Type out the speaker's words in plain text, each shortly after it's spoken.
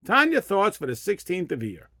Tanya thoughts for the 16th of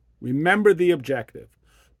Iyar. Remember the objective.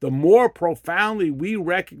 The more profoundly we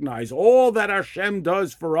recognize all that Hashem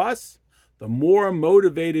does for us, the more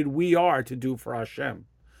motivated we are to do for Hashem.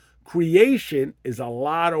 Creation is a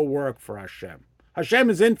lot of work for Hashem. Hashem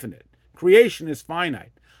is infinite. Creation is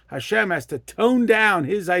finite. Hashem has to tone down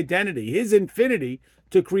his identity, his infinity,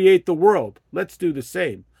 to create the world. Let's do the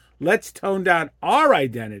same. Let's tone down our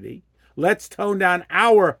identity. Let's tone down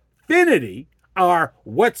our finity, our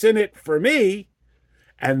what's in it for me,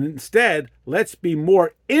 and instead, let's be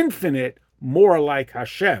more infinite, more like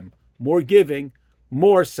Hashem, more giving,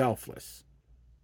 more selfless.